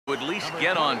At least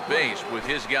get on base with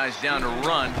his guys down to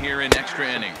run here in extra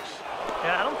innings.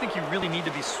 Yeah, I don't think you really need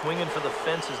to be swinging for the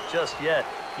fences just yet.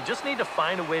 You just need to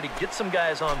find a way to get some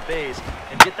guys on base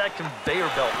and get that conveyor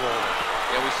belt rolling.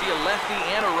 Yeah, we see a lefty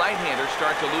and a right-hander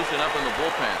start to loosen up in the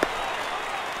bullpen.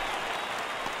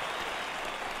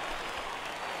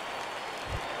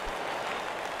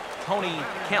 Tony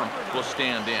Kemp will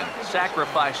stand in.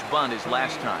 Sacrifice bunt his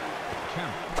last time.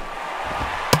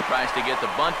 Tries to get the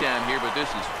bunt down here, but this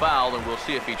is foul, and we'll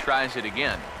see if he tries it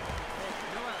again.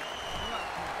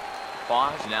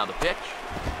 Pause, now the pitch.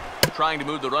 Trying to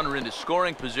move the runner into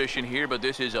scoring position here, but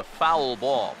this is a foul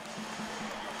ball.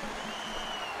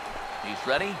 He's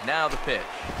ready, now the pitch.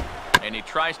 And he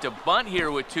tries to bunt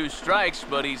here with 2 strikes,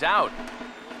 but he's out.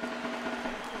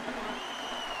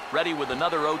 Ready with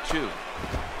another 0-2.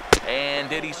 And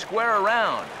did he square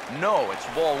around? No, it's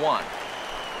ball 1.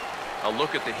 A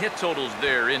look at the hit totals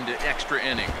there into extra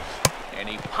innings. And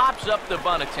he pops up the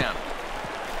bunt attempt.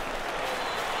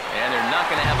 And they're not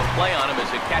going to have a play on him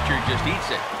as the catcher just eats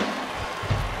it.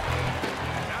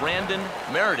 Brandon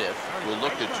Meredith will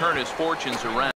look to turn his fortunes around.